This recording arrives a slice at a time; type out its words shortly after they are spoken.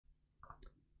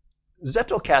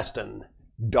Zettelkasten,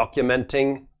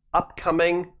 documenting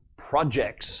upcoming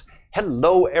projects.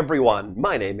 Hello everyone,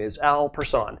 my name is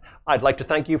al.persohn. I'd like to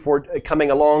thank you for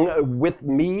coming along with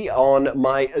me on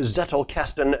my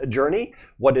Zettelkasten journey.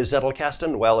 What is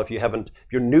Zettelkasten? Well, if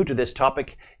you're new to this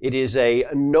topic, it is a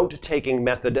note-taking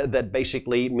method that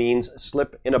basically means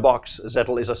slip in a box.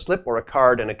 Zettel is a slip or a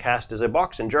card, and a cast is a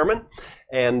box in German.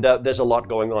 And there's a lot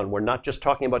going on. We're not just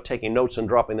talking about taking notes and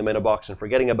dropping them in a box and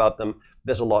forgetting about them.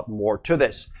 There's a lot more to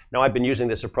this. Now, I've been using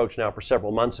this approach now for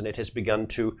several months, and it has begun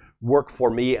to work for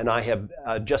me. And I have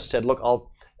just said, look, I'll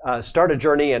start a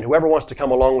journey, and whoever wants to come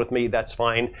along with me, that's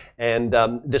fine. And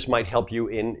this might help you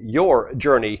in your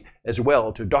journey as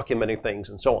well, to documenting things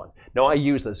and so on. Now, I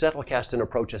use the Zettelkasten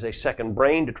approach as a second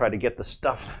brain to try to get the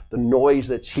stuff, the noise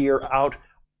that's here out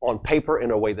on paper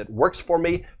in a way that works for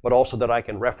me, but also that I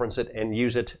can reference it and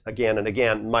use it again and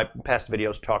again. My past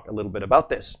videos talk a little bit about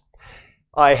this.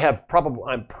 I'm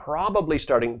probably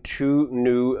starting 2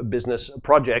 new business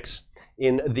projects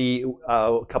in the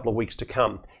couple of weeks to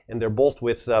come, and they're both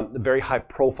with very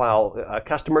high-profile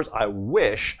customers. I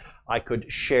wish I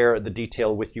could share the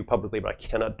detail with you publicly, but I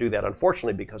cannot do that,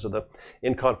 unfortunately, because of the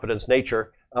in-confidence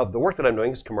nature of the work that I'm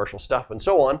doing. It's commercial stuff and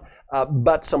so on,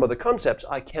 but some of the concepts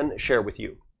I can share with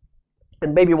you.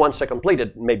 And maybe once they're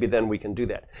completed, maybe then we can do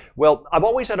that. Well, I've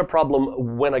always had a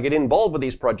problem when I get involved with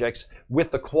these projects with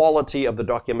the quality of the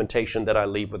documentation that I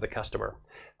leave with the customer.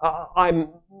 I'm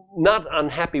not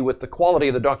unhappy with the quality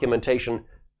of the documentation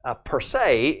per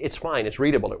se. It's fine, it's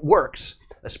readable, it works,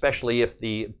 especially if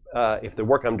the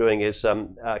work I'm doing is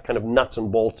kind of nuts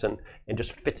and bolts and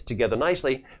just fits together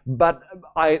nicely. But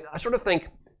I sort of think,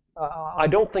 I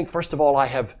don't think, first of all, I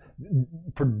have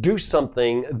produced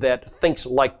something that thinks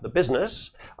like the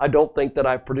business. I don't think that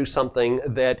I've produced something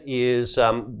that is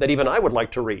that even I would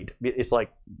like to read. It's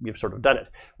like you've sort of done it.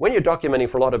 When you're documenting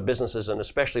for a lot of businesses, and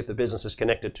especially if the business is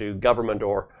connected to government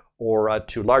or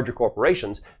to larger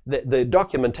corporations, the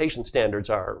documentation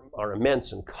standards are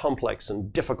immense and complex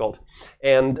and difficult.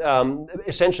 And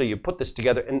essentially you put this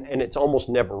together and it's almost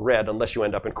never read unless you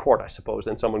end up in court, I suppose.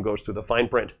 Then someone goes through the fine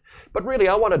print. But really,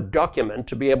 I want a document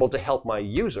to be able to help my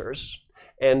users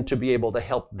and to be able to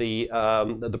help the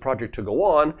project to go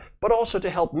on, but also to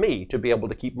help me to be able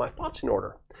to keep my thoughts in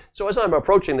order. So as I'm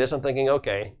approaching this, I'm thinking,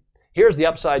 okay, here's the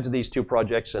upsides of these 2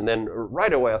 projects. And then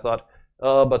right away I thought,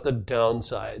 but the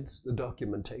downsides, the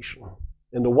documentation.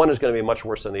 And the one is going to be much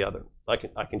worse than the other. I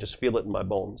can just feel it in my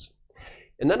bones.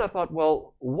 And then I thought,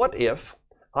 well, what if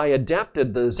I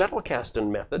adapted the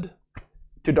Zettelkasten method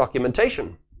to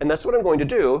documentation? And that's what I'm going to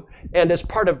do. And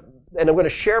I'm going to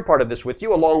share part of this with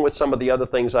you, along with some of the other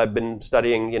things I've been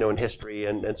studying, in history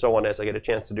and so on, as I get a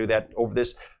chance to do that over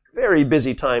this very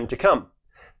busy time to come.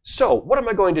 So what am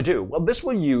I going to do? Well, this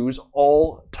will use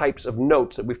all types of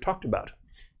notes that we've talked about.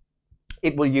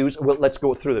 It will use, well, let's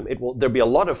go through them. There'll be a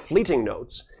lot of fleeting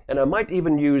notes, and I might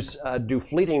even do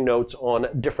fleeting notes on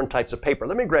different types of paper.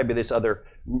 Let me grab you this other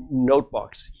note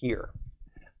box here.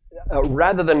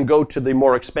 Rather than go to the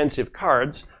more expensive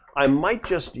cards, I might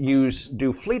just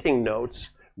do fleeting notes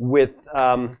with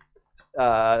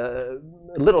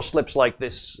little slips like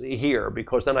this here,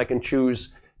 because then I can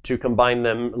choose to combine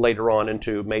them later on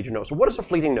into major notes. So what is a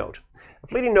fleeting note? A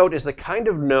fleeting note is the kind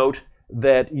of note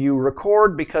that you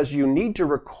record because you need to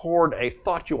record a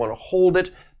thought. You want to hold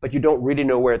it, but you don't really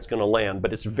know where it's going to land.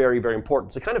 But it's very, very important.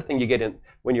 It's the kind of thing you get in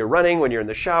when you're running, when you're in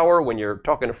the shower, when you're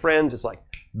talking to friends. It's like,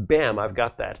 bam, I've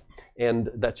got that. And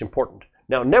that's important.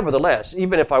 Now, nevertheless,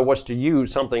 even if I was to use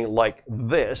something like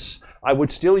this, I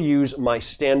would still use my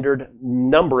standard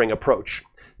numbering approach.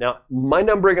 Now, my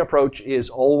numbering approach is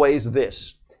always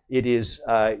this.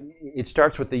 It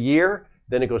starts with the year,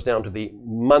 then it goes down to the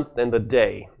month and the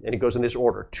day, and it goes in this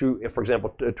order. For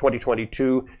example,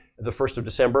 2022, the 1st of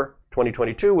December,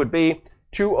 2022 would be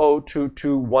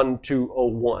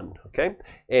 20221201, okay?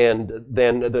 And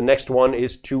then the next one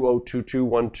is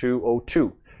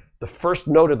 20221202. The first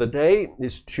note of the day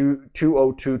is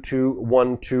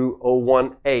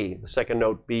 20221201A, the second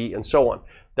note B, and so on.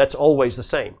 That's always the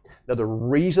same. Now, the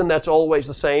reason that's always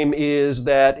the same is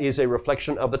that is a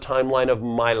reflection of the timeline of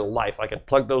my life. I can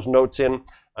plug those notes in.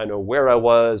 I know where I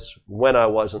was, when I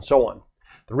was, and so on.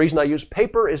 The reason I use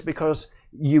paper is because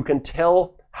you can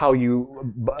tell how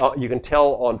you can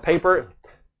tell on paper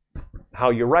how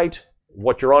you write,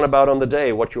 what you're on about on the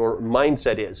day, what your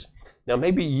mindset is. Now,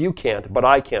 maybe you can't, but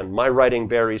I can. My writing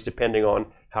varies depending on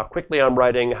how quickly I'm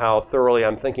writing, how thoroughly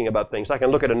I'm thinking about things. I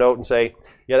can look at a note and say,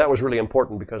 yeah, that was really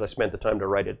important because I spent the time to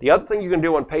write it. The other thing you can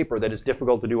do on paper that is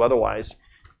difficult to do otherwise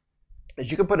is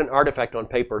you can put an artifact on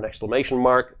paper, an exclamation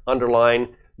mark, underline,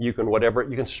 You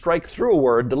can strike through a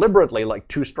word deliberately, like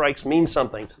 2 strikes means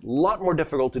something. It's a lot more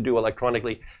difficult to do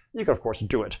electronically. You can of course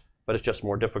do it, but it's just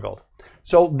more difficult.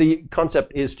 So the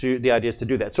idea is to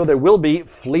do that. So there will be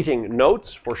fleeting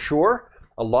notes for sure,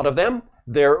 a lot of them.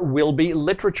 There will be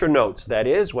literature notes. That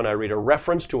is, when I read a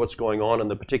reference to what's going on in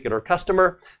the particular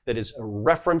customer, that is a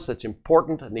reference that's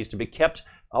important, that needs to be kept,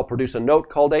 I'll produce a note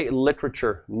called a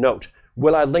literature note.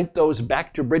 Will I link those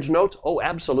back to bridge notes? Oh,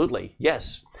 absolutely,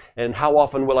 yes. And how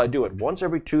often will I do it? Once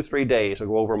every 2-3 days, I'll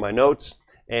go over my notes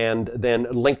and then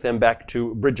link them back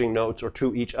to bridging notes or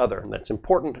to each other. And that's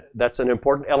important. That's an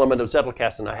important element of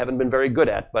Zettelkasten I haven't been very good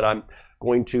at, but I'm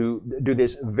going to do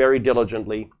this very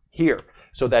diligently here.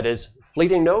 So that is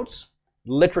fleeting notes,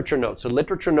 literature notes. So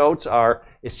literature notes are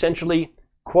essentially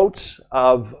quotes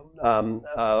of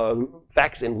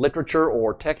facts in literature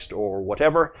or text or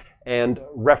whatever, and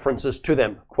references to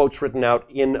them, quotes written out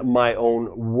in my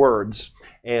own words.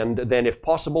 And then if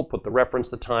possible, put the reference,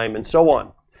 the time, and so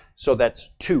on. So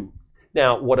that's 2.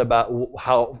 Now,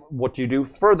 what do you do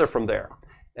further from there?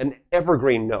 An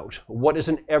evergreen note. What is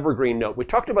an evergreen note? We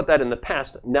talked about that in the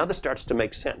past. Now this starts to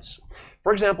make sense.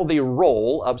 For example, the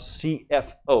role of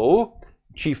CFO,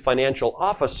 Chief Financial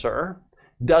Officer,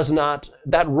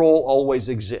 that role always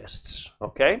exists,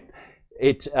 okay?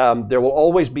 There will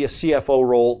always be a CFO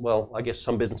role. Well, I guess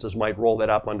some businesses might roll that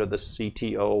up under the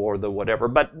CTO or the whatever,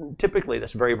 but typically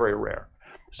that's very, very rare.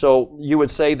 So you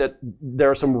would say that there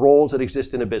are some roles that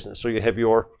exist in a business. So you have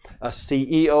your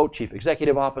CEO, Chief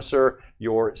Executive Officer,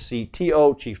 your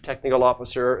CTO, Chief Technical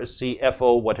Officer, a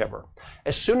CFO, whatever.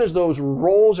 As soon as those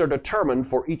roles are determined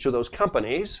for each of those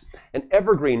companies, an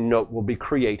evergreen note will be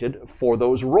created for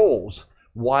those roles.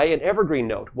 Why an evergreen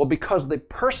note? Well, because the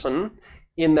person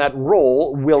in that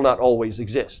role will not always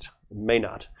exist. May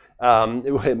not.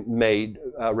 It may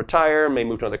retire, may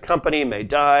move to another company, may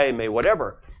die, may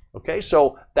whatever. Okay,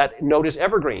 so that note is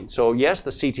evergreen. So yes,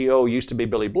 the CTO used to be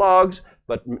Billy Bloggs,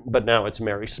 but now it's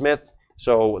Mary Smith.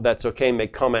 So that's okay,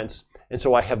 make comments. And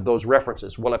so I have those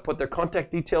references. Will I put their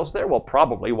contact details there? Well,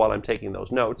 probably while I'm taking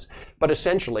those notes. But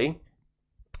essentially,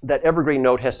 that evergreen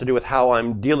note has to do with how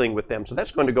I'm dealing with them. So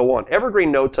that's going to go on. Evergreen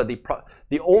notes are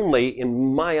the only,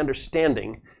 in my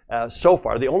understanding, so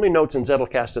far, the only notes in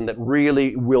Zettelkasten that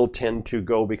really will tend to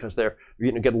go because they're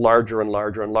get larger and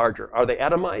larger and larger. Are they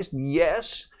atomized?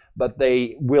 Yes, but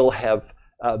they will have,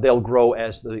 they'll grow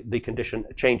as the condition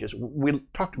changes. We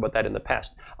talked about that in the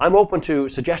past. I'm open to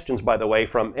suggestions, by the way,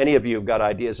 from any of you who've got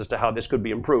ideas as to how this could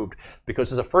be improved, because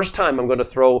it's the first time I'm going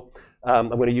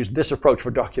to use this approach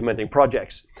for documenting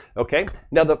projects. Okay,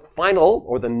 now the final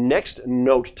or the next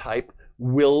note type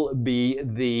will be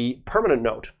the permanent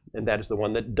note, and that is the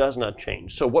one that does not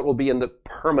change. So what will be in the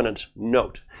permanent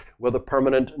note? Well, the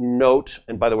permanent note,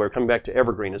 and by the way, we're coming back to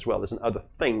evergreen as well. There's another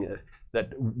thing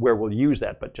where we'll use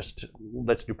that, but just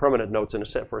let's do permanent notes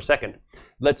for a second.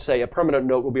 Let's say a permanent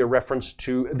note will be a reference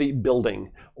to the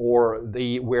building, or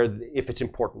if it's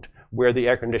important, where the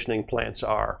air conditioning plants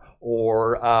are,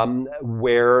 or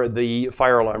where the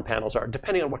fire alarm panels are,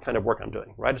 depending on what kind of work I'm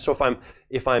doing, right? So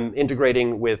if I'm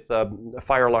integrating with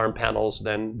fire alarm panels,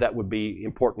 then that would be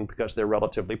important because they're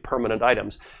relatively permanent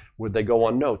items. Would they go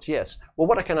on notes? Yes. Well,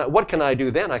 what can I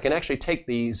do then? I can actually take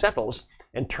the Zettels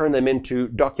and turn them into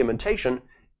documentation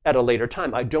at a later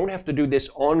time. I don't have to do this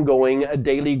ongoing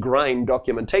daily grind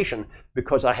documentation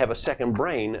because I have a second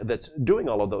brain that's doing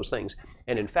all of those things.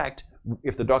 And in fact,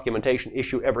 if the documentation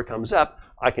issue ever comes up,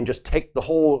 I can just take the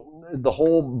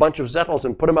whole bunch of Zettels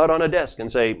and put them out on a desk and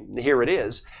say, here it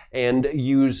is, and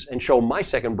use and show my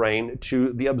second brain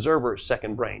to the observer's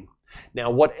second brain. Now,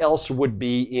 what else would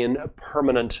be in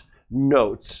permanent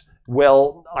notes?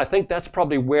 Well, I think that's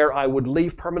probably where I would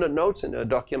leave permanent notes in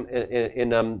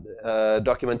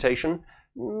documentation.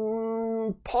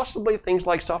 Possibly things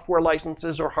like software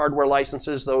licenses or hardware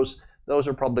licenses. Those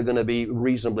are probably going to be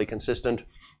reasonably consistent.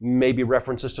 Maybe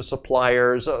references to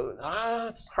suppliers.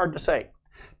 It's hard to say.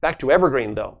 Back to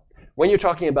evergreen, though. When you're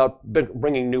talking about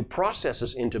bringing new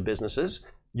processes into businesses,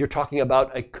 you're talking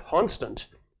about a constant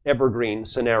evergreen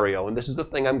scenario, and this is the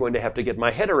thing I'm going to have to get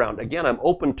my head around. Again, I'm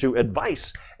open to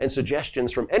advice and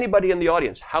suggestions from anybody in the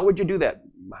audience. How would you do that?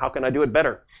 How can I do it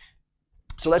better?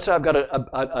 So let's say I've got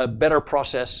a better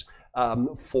process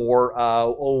for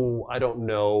I don't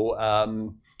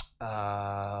know,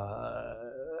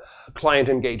 client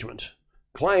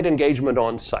engagement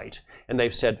on site, and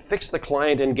they've said fix the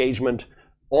client engagement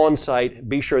on site,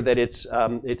 be sure that it's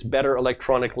better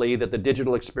electronically, that the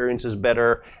digital experience is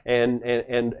better,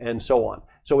 and so on.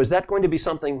 So is that going to be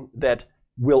something that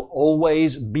will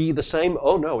always be the same?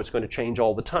 Oh no, it's going to change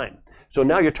all the time. So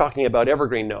now you're talking about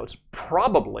evergreen notes.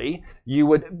 Probably you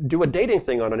would do a dating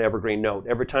thing on an evergreen note.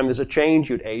 Every time there's a change,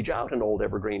 you'd age out an old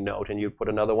evergreen note and you'd put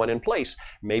another one in place.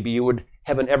 Maybe you would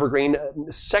have an evergreen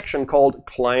section called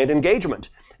client engagement.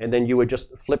 And then you would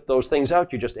just flip those things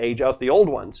out. You just age out the old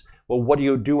ones. Well, what do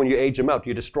you do when you age them out?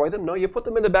 Do you destroy them? No, you put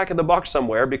them in the back of the box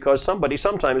somewhere because somebody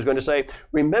sometime is going to say,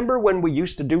 remember when we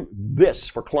used to do this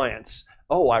for clients?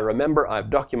 Oh, I remember. I've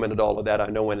documented all of that. I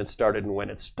know when it started and when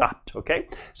it stopped, okay?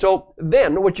 So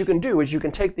then what you can do is you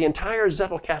can take the entire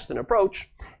Zettelkasten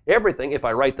approach, everything, if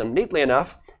I write them neatly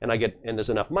enough and there's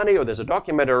enough money or there's a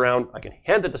documenter around, I can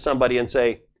hand it to somebody and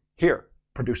say, here,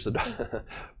 produce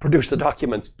the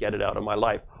documents, get it out of my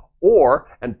life.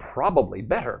 Or, and probably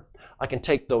better, I can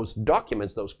take those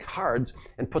documents, those cards,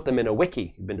 and put them in a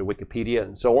wiki. You've been to Wikipedia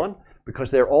and so on,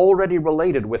 because they're already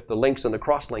related with the links and the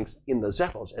cross-links in the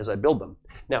Zettels as I build them.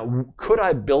 Now, could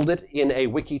I build it in a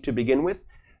wiki to begin with?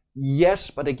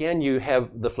 Yes, but again, you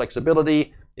have the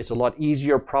flexibility. It's a lot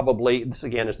easier probably. This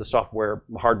again is the software,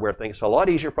 hardware thing. It's a lot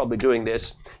easier probably doing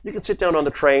this. You can sit down on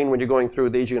the train when you're going through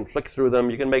these. You can flick through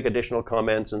them. You can make additional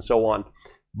comments and so on.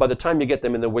 By the time you get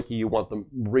them in the wiki, you want them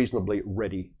reasonably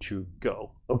ready to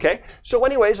go. Okay? So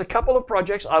anyways, a couple of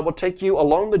projects. I will take you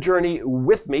along the journey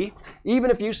with me.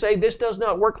 Even if you say this does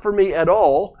not work for me at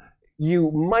all,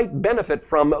 you might benefit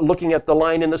from looking at the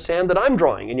line in the sand that I'm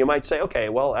drawing. And you might say, okay,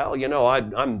 well, Al, you know,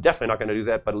 I'm definitely not going to do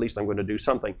that, but at least I'm going to do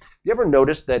something. Have you ever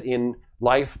noticed that in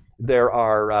life there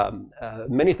are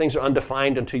many things are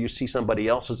undefined until you see somebody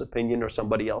else's opinion or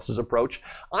somebody else's approach?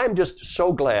 I'm just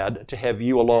so glad to have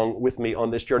you along with me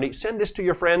on this journey. Send this to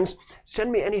your friends.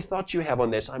 Send me any thoughts you have on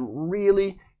this. I'm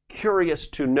really curious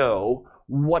to know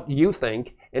what you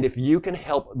think and if you can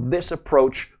help this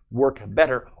approach work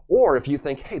better. Or if you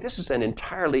think, hey, this is an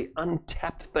entirely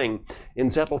untapped thing in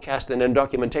Zettelkasten and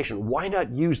documentation, why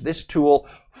not use this tool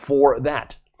for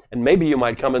that? And maybe you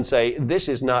might come and say, this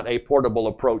is not a portable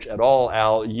approach at all,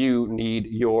 Al. You need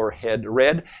your head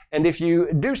read. And if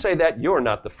you do say that, you're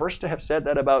not the first to have said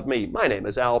that about me. My name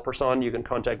is al.persohn. You can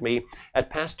contact me at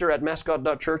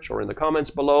pastor@mascot.church or in the comments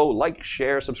below. Like,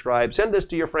 share, subscribe. Send this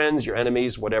to your friends, your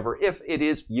enemies, whatever, if it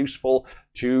is useful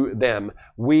to them.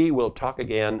 We will talk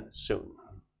again soon.